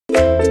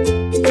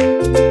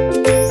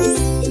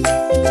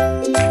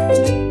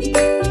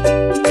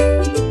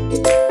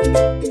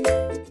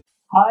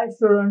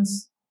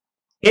students,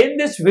 in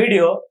this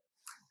video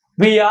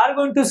we are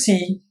going to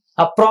see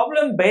a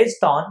problem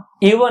based on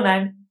even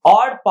and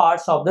odd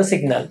parts of the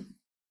signal.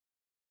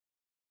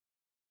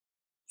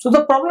 So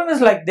the problem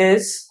is like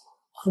this.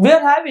 We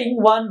are having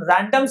one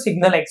random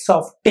signal x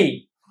of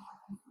t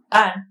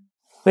and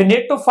we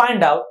need to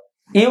find out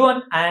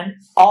even and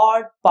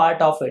odd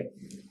part of it.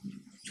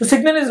 So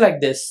signal is like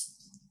this.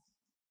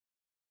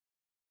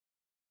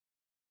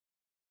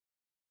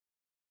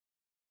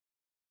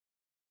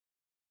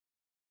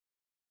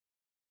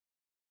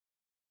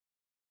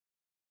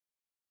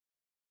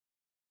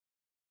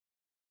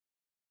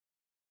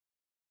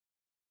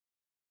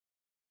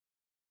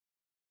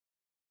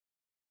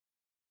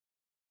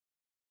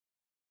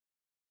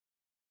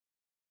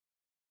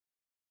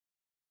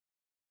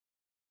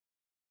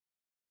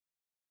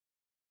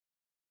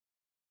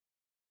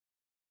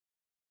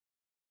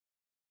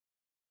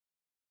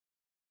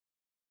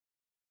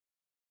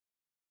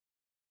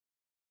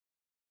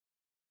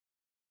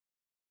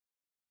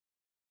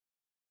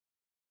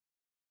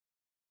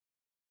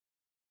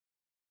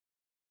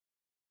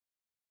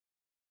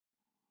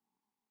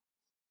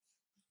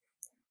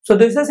 So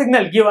this is a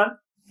signal given.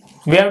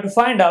 We have to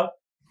find out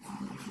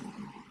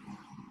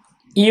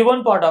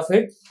even part of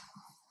it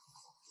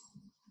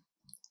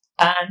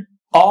and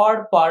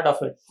odd part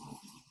of it.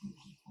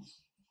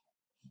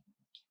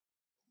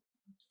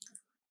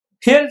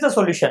 Here is the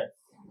solution.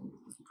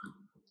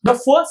 The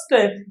first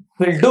step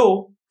we'll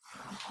do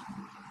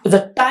is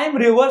a time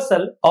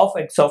reversal of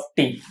x of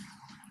t.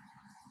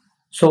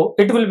 So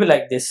it will be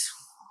like this.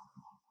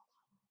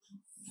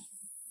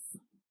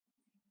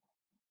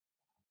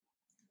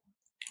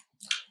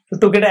 So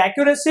to get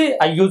accuracy,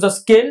 I use a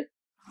scale.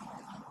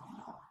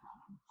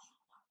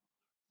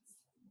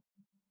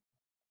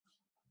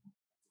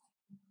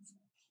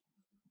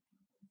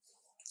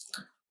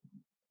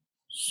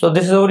 So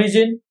this is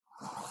origin.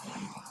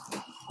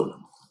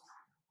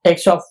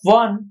 X of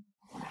 1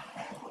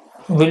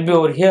 will be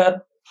over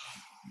here,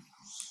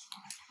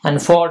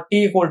 and for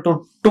t equal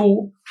to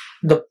 2,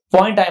 the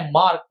point I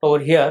marked over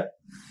here.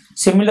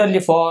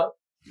 Similarly for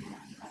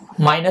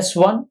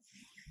 -1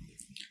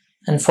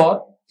 and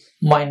for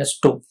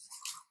 -2.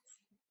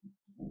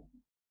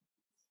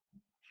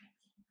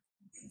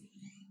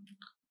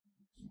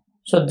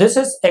 So this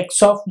is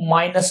x of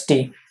minus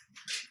t.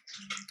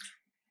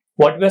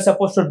 What we are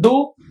supposed to do?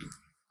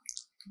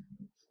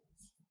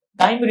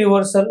 Time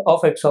reversal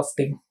of x of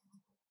t.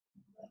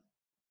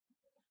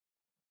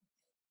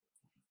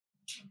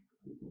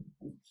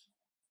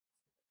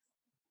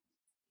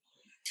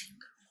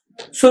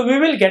 So we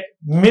will get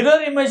mirror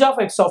image of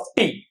x of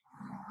t,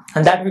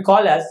 and that we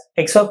call as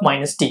x of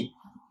minus t.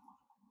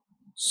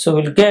 So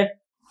we'll get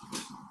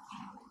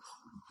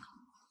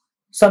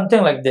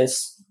something like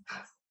this.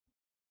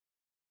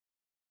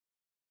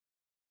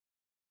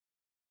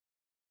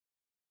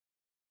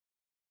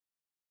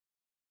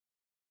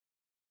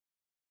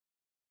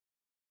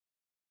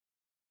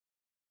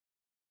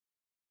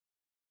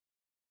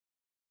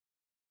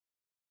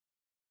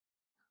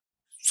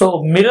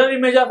 So mirror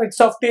image of x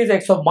of t is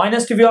x of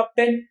minus t we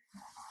obtain.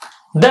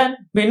 Then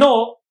we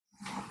know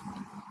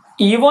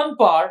even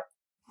part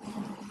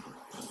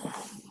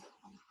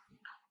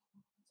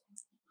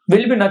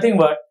will be nothing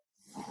but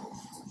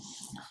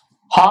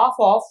half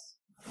of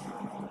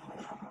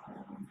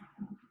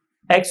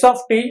x of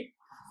t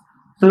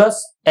plus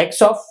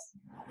x of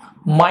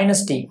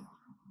minus t.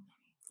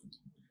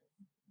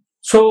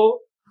 So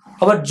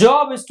our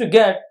job is to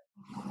get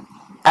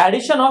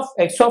addition of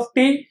x of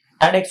t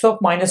and x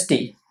of minus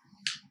t.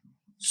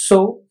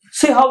 So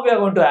see how we are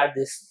going to add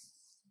this.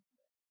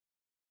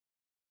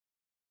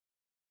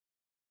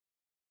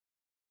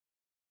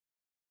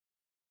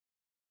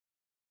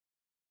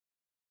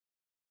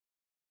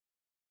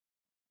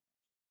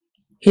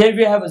 Here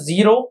we have a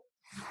 0,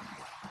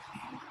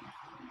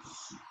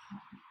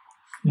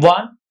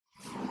 1,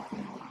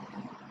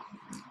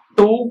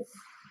 2,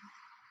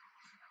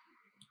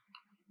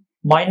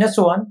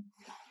 -1,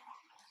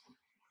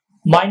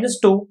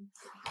 -2,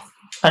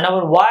 and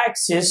our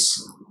y-axis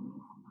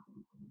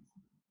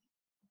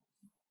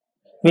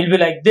will be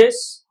like this,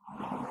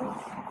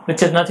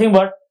 which is nothing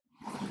but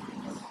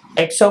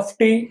x of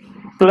t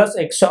plus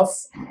x of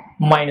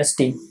minus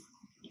t.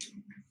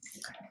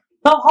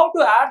 Now how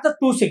to add the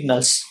two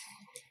signals?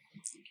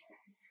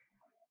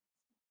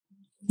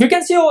 You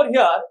can see over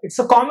here it's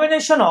a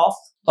combination of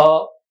a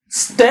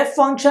step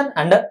function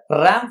and a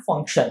ramp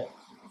function.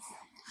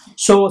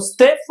 So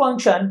step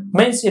function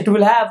means it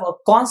will have a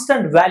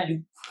constant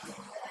value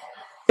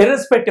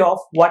irrespective of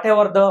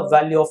whatever the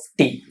value of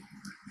t,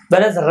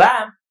 whereas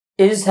ramp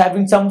is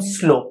having some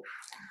slope.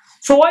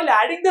 So while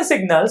adding the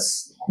signals,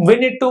 we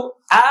need to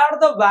add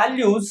the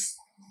values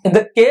in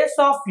the case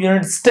of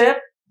unit step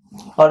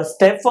or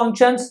step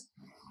functions,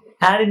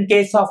 and in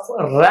case of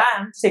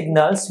ramp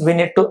signals we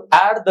need to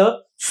add the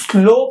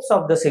slopes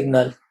of the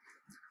signal.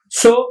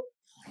 So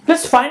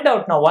let's find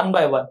out now one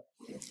by one.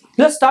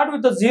 Let's start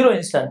with the 0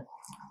 instant.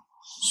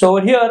 So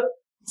here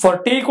for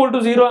t equal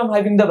to 0 I am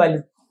having the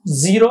value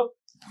 0.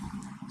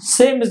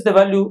 Same is the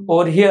value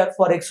over here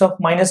for x of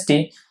minus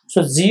t.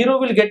 So 0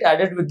 will get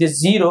added with this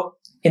 0.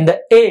 In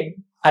the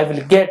end, I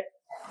will get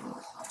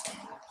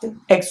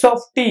x of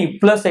t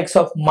plus x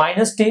of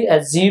minus t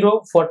as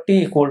 0 for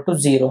t equal to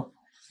 0.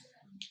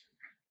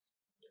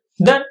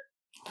 Then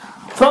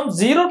from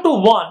 0 to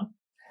 1,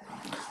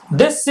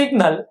 this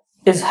signal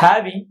is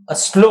having a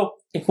slope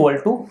equal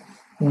to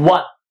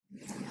 1.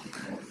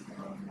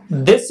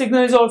 This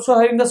signal is also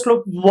having the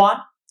slope 1.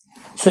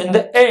 So in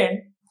the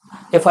end,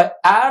 if I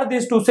add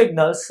these two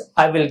signals,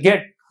 I will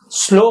get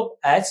slope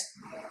as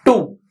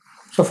 2.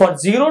 So for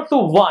 0 to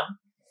 1,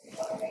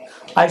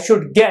 I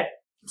should get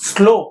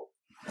slope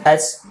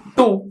as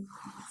 2.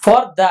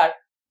 For that,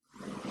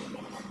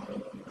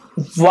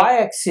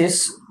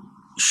 y-axis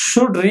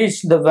should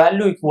reach the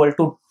value equal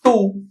to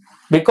 2,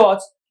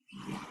 because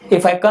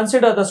if I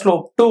consider the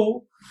slope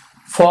 2,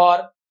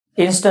 for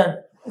instance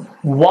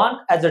 1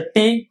 as a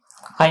t,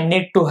 I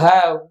need to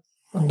have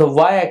the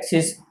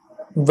y-axis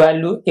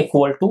value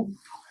equal to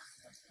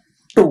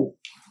 2.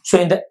 So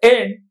in the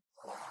end,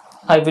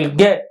 I will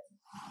get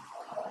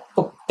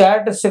a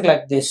characteristic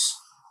like this.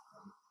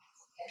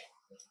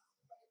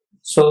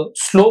 So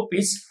slope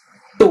is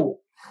 2.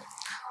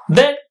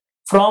 Then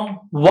from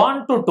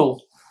 1 to 2.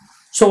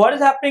 So what is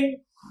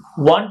happening?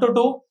 1 to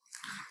 2.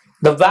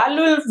 The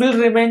value will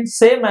remain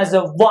same as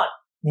a 1.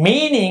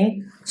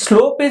 Meaning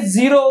slope is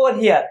 0 over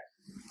here.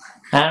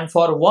 And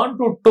for 1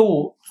 to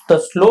 2, the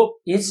slope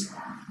is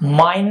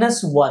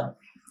minus 1.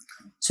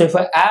 So if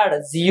I add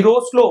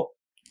 0 slope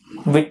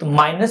with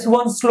minus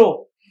 1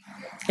 slope,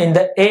 in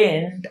the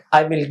end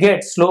I will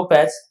get slope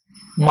as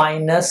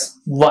minus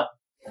 1.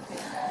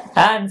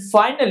 And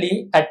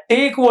finally at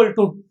t equal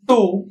to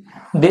 2,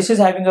 this is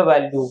having a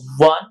value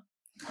 1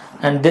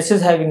 and this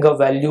is having a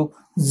value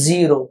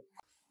 0.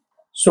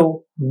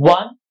 So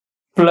 1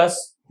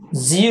 plus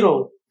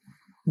 0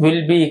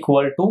 will be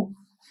equal to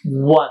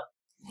 1.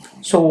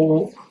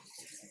 So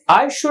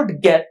I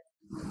should get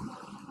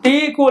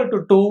t equal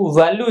to 2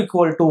 value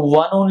equal to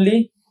 1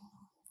 only,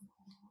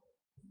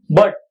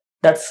 but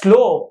that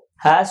slope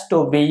has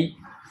to be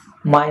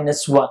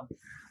minus 1.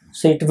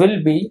 So it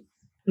will be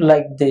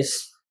like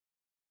this.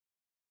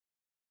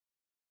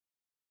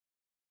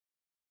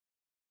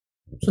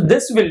 So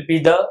this will be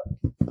the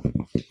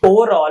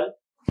overall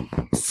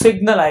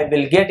signal I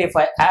will get if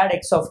I add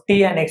x of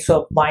t and x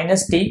of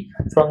minus t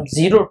from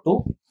 0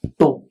 to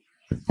 2.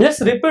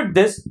 Let's repeat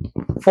this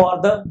for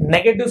the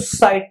negative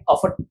side of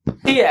a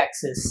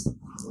t-axis.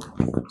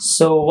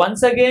 So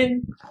once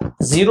again,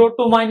 0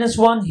 to minus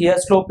 1, here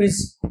slope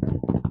is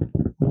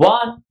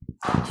 1,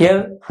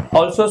 here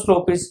also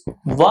slope is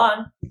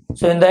 1.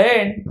 So in the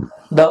end,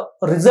 the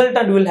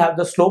resultant will have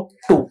the slope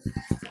 2.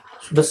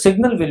 So the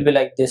signal will be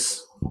like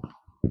this.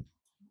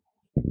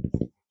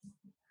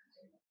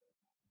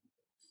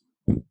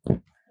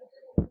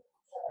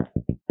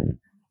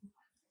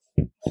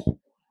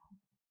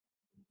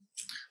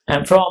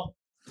 And from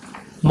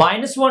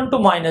minus 1 to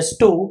minus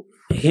 2,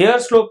 here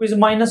slope is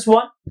minus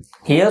 1,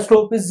 here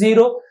slope is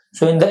 0.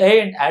 So in the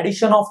end,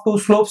 addition of two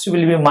slopes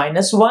will be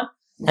minus 1.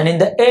 And in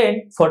the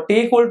end, for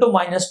t equal to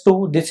minus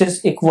 2, this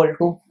is equal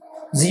to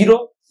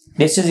 0.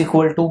 This is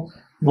equal to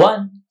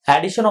 1.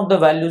 Addition of the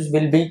values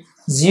will be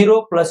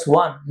 0 plus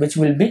 1, which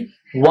will be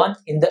 1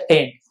 in the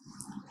end.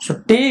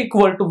 So t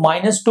equal to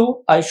minus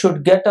 2, I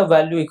should get a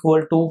value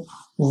equal to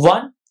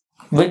 1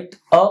 with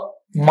a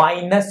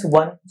minus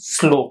 1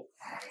 slope.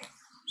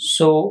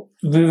 So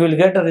we will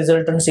get a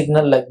resultant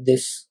signal like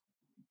this.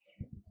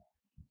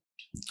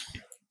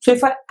 So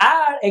if I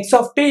add x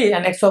of t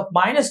and x of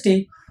minus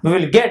t, we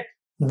will get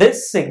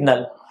this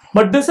signal.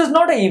 But this is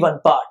not an even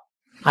part.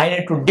 I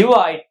need to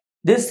divide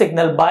this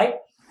signal by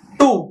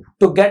 2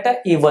 to get an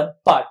even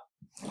part.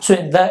 So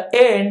in the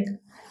end,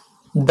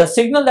 the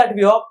signal that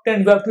we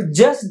obtain, we have to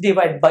just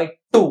divide by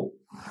 2.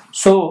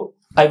 So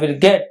I will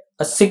get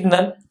a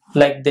signal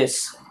like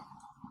this.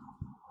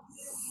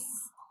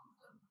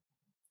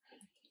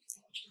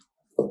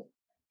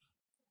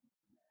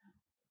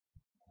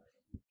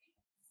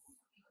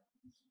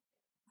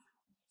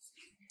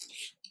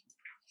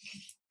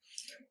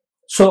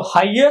 So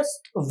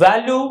highest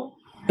value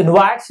in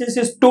y-axis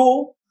is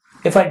 2.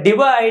 If I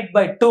divide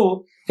by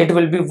 2, it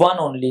will be 1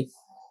 only.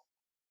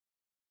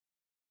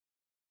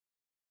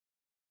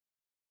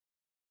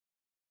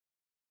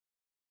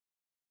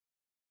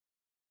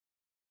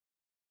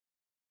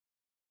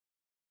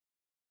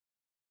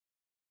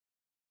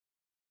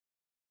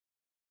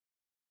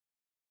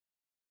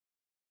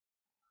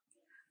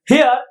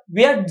 Here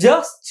we are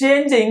just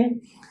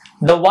changing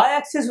the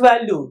y-axis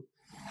value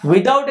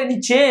without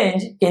any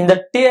change in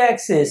the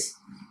t-axis.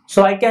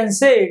 So I can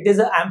say it is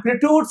an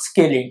amplitude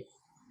scaling.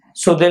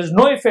 So there is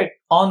no effect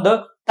on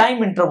the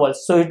time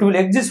intervals. So it will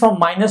exist from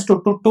minus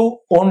 2 to 2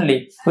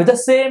 only with the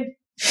same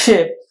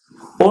shape.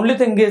 Only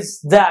thing is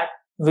that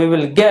we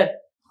will get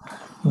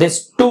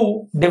this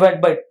 2 divided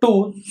by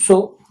 2.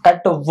 So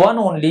at the 1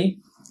 only,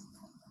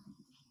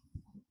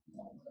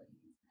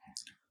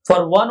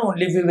 for 1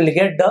 only we will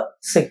get the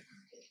signal.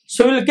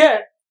 So we will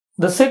get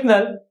the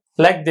signal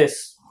like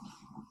this.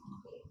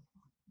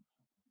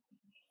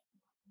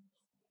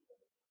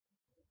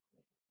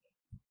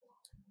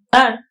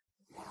 and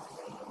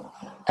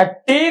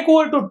at t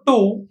equal to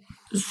 2,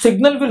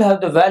 signal will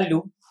have the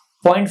value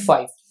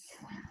 0.5.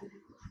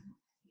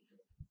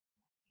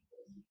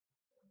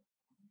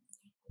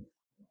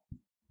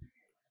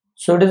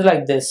 So it is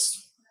like this.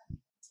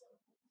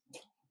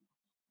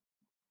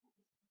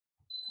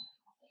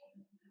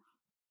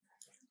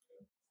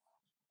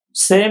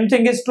 Same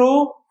thing is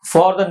true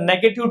for the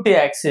negative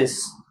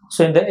t-axis.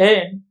 So in the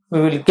end, we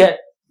will get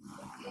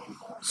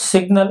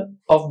signal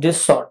of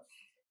this sort.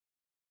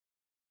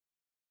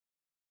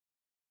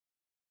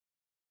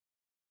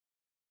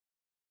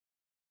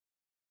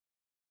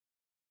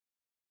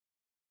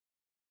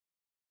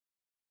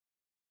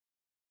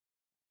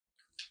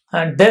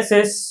 And this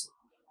is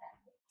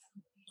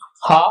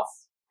half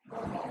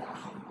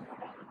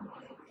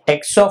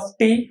x of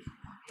t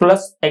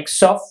plus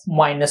x of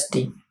minus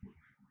t.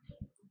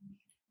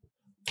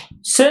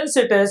 Since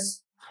it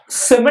is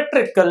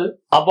symmetrical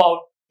about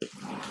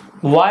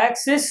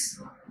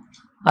y-axis,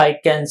 I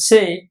can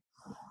say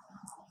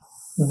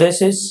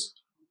this is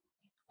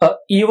an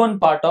even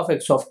part of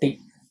x of t.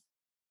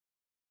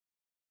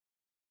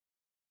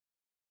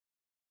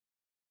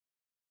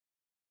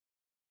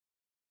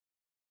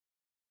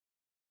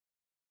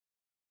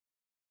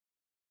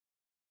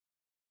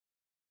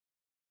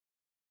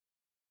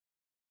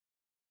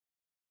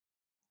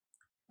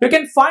 We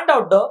can find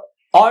out the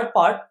odd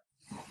part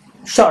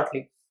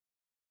shortly.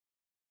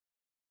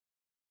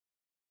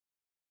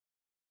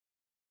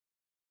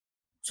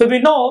 So we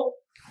know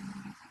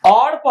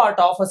odd part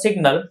of a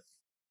signal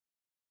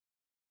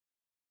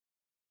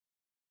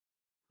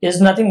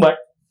is nothing but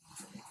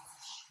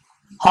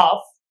half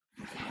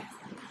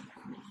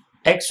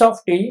x of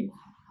t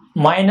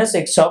minus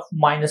x of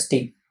minus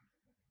t.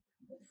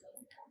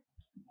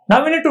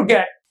 Now we need to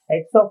get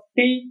x of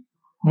t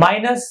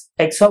minus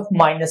x of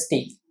minus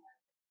t.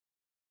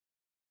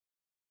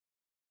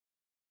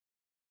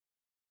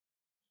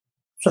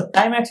 So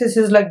time axis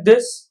is like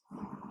this: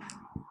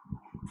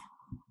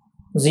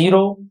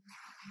 0,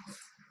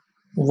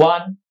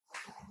 1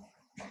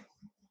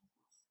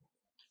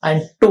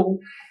 and 2.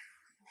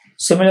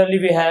 Similarly,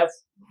 we have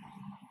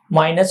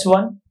minus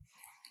 1,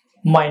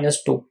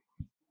 minus 2.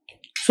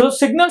 So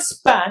signal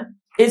span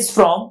is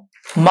from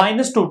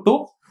minus 2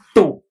 to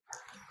 2.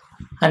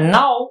 And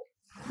now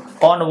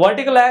on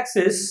vertical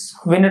axis,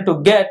 we need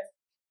to get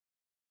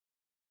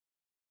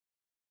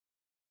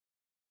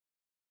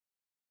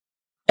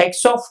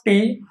x of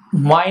t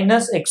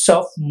minus x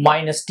of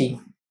minus t.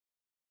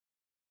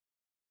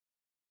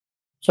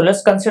 So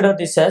let's consider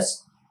this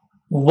as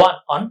 1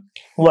 on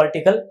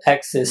vertical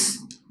axis.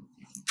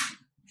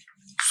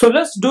 So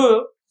let's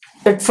do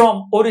it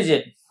from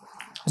origin,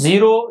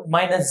 0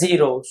 minus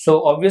 0.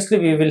 So obviously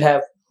we will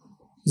have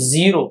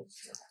 0.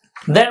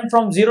 Then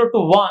from 0 to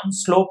 1,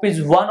 slope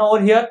is 1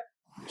 over here.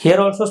 Here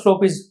also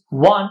slope is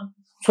 1.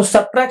 So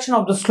subtraction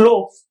of the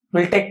slopes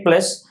will take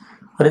place,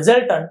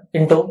 resultant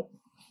into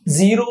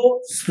 0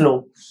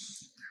 slope.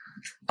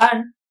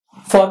 And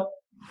for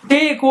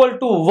t equal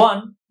to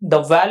 1,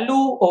 the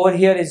value over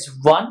here is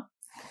 1.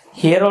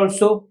 Here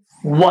also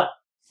 1.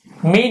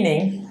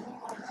 Meaning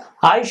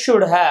I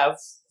should have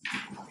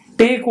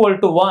t equal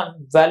to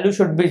 1, value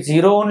should be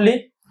 0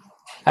 only.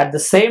 At the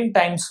same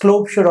time,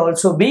 slope should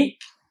also be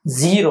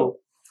 0.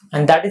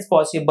 And that is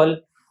possible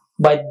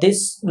by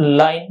this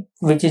line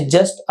which is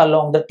just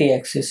along the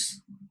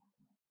t-axis.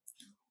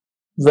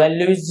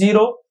 Value is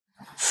 0,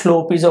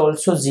 slope is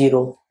also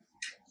 0.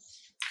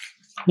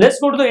 Let's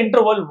go to the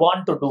interval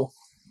 1 to 2.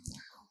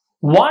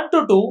 1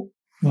 to 2,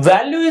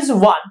 value is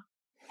 1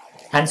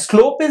 and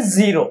slope is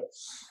 0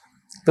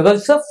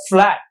 because it's a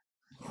flat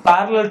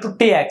parallel to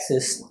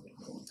t-axis.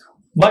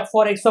 But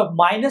for x of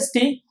minus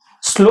t,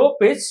 slope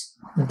is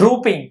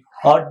drooping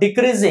or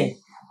decreasing,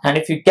 and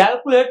if you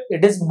calculate,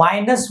 it is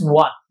minus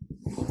 1.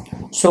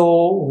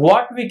 So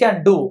what we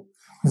can do,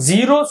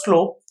 0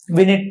 slope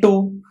we need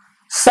to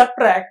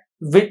subtract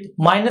with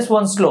minus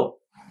 1 slope.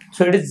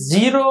 So it is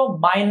 0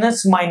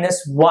 minus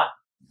minus 1.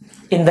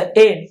 In the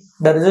end,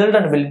 the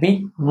resultant will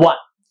be 1.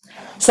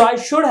 So I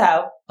should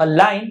have a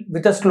line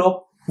with a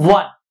slope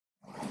 1,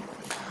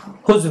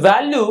 whose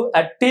value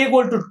at t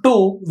equal to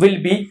 2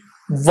 will be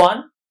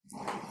 1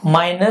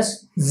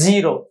 minus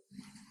 0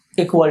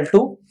 equal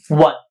to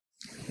 1.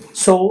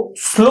 So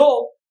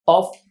slope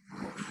of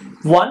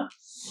 1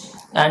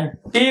 and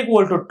t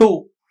equal to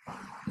 2,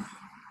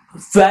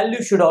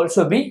 value should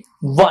also be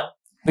 1,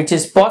 which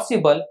is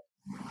possible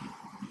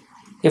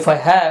if I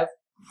have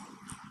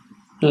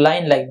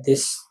line like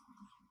this.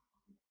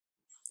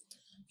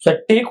 So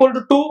at t equal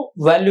to 2,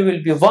 value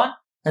will be 1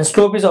 and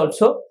slope is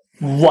also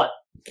 1.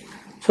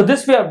 So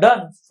this we have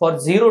done for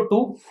 0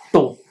 to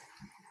 2.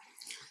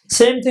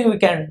 Same thing we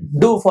can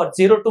do for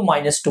 0 to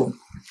minus 2.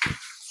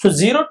 So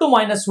 0 to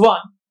minus 1,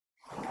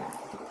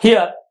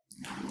 here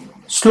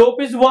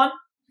slope is 1,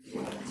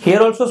 here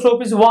also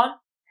slope is 1.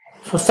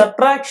 So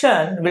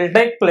subtraction will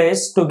take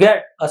place to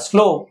get a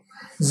slope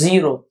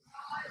 0.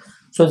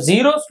 So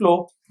 0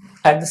 slope,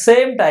 at the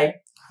same time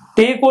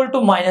t equal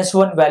to minus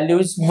 1, value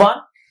is 1.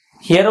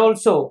 Here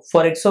also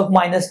for x of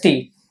minus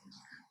t,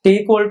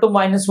 t equal to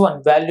minus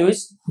 1, value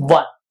is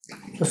 1.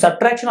 So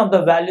subtraction of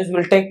the values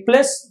will take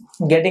place,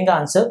 getting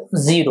answer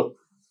 0.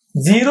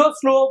 0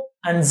 slope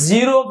and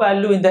 0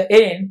 value in the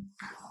end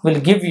will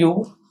give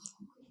you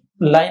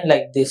line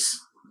like this.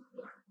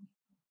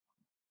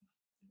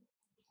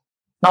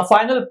 Now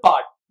final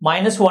part,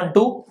 minus 1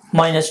 to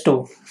minus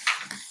 2.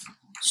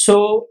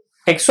 So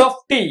x of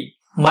t,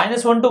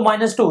 minus 1 to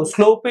minus 2,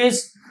 slope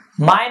is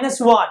minus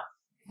 1.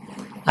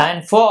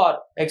 And for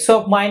x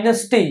of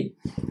minus t,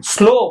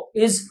 slope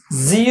is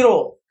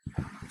 0.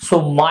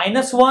 So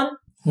minus 1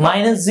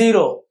 minus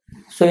 0.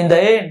 So in the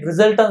end,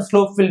 resultant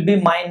slope will be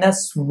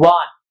minus 1.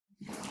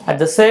 At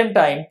the same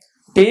time,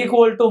 t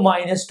equal to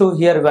minus 2,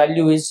 here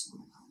value is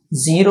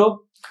 0.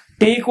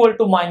 T equal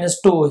to minus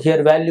 2,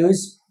 here value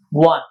is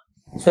 1.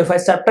 So if I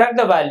subtract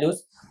the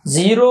values,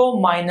 0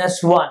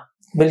 minus 1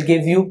 will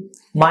give you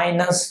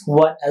minus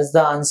 1 as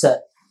the answer.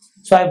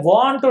 So I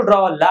want to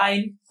draw a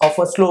line of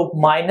a slope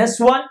minus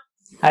 1.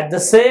 At the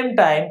same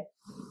time,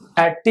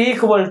 at t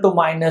equal to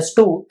minus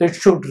 2, it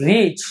should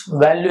reach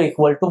value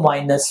equal to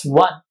minus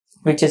 1,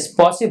 which is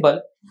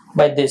possible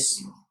by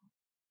this.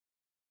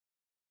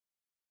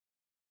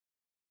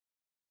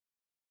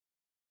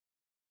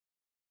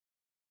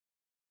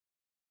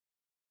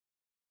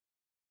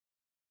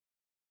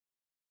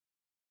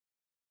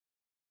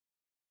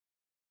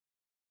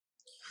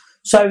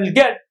 So I will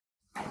get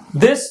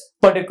this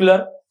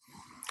particular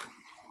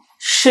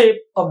shape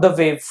of the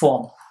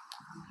waveform.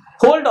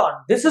 Hold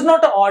on, this is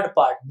not an odd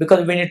part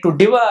because we need to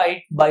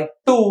divide by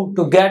 2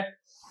 to get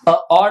an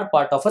odd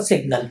part of a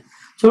signal.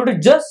 So we will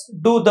just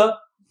do the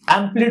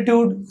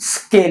amplitude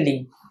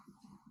scaling.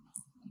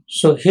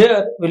 So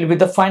here will be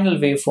the final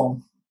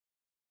waveform.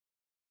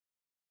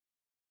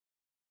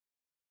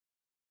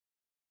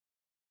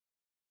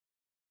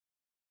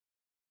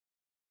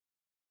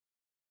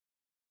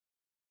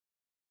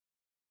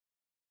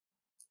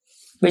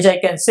 Which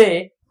I can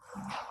say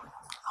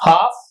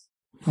half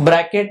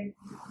bracket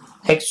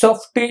x of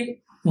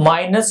t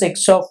minus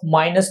x of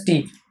minus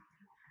t.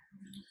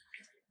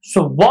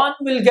 So 1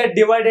 will get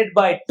divided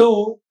by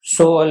 2,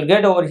 so I'll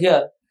get over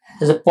here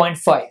as a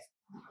 0.5.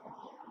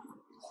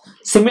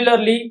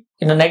 Similarly,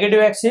 in the negative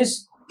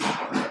axis,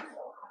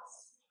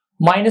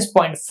 minus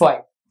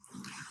 0.5.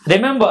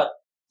 Remember,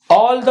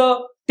 all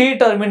the t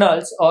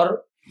terminals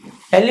or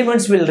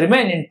elements will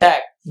remain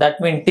intact. That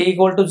means t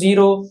equal to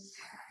 0,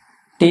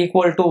 t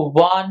equal to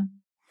 1,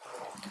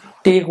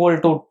 t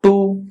equal to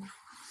 2,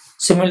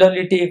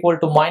 similarly t equal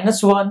to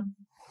minus 1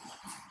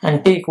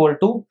 and t equal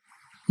to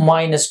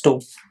minus 2.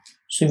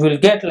 So you will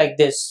get like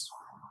this.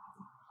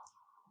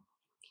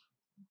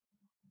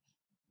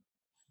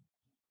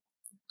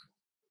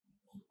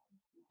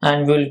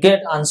 And we will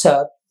get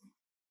answer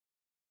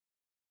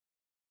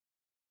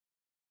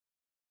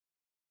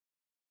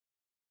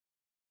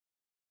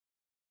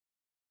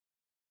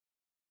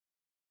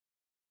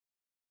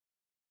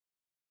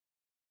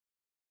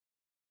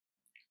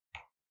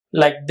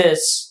like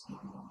this.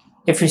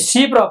 If you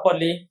see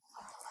properly,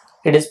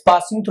 it is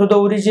passing through the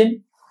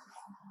origin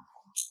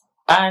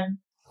and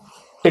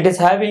it is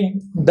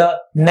having the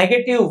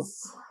negative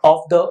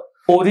of the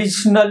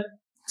original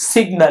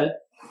signal.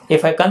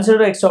 If I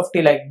consider x of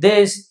t like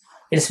this,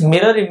 its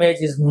mirror image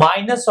is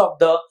minus of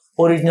the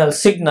original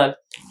signal.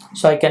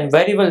 So I can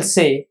very well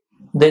say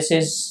this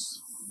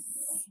is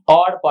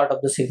odd part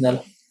of the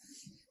signal.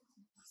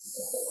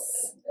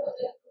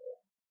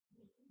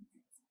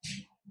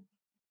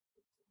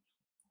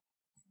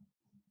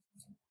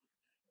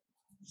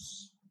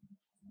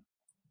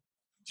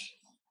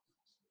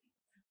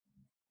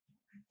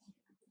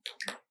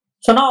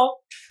 So now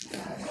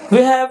we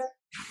have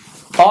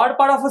odd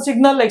part of a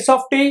signal x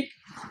of t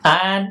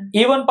and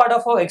even part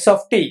of a x of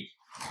t,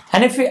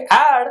 and if we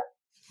add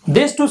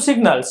these two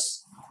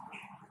signals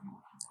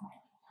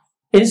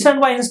instant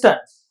by instant,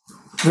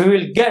 we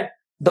will get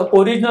the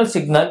original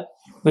signal,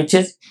 which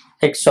is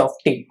x of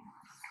t.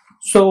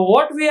 So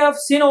what we have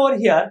seen over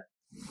here,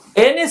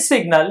 any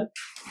signal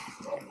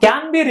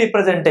can be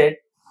represented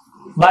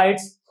by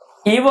its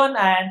even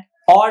and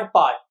odd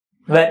part,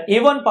 where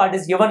even part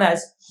is given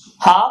as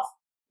half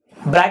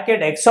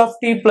bracket x of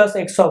t plus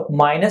x of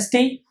minus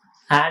t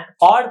and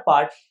odd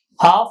part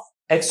half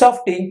x of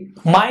t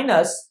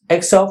minus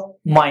x of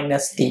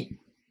minus t.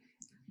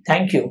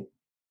 Thank you.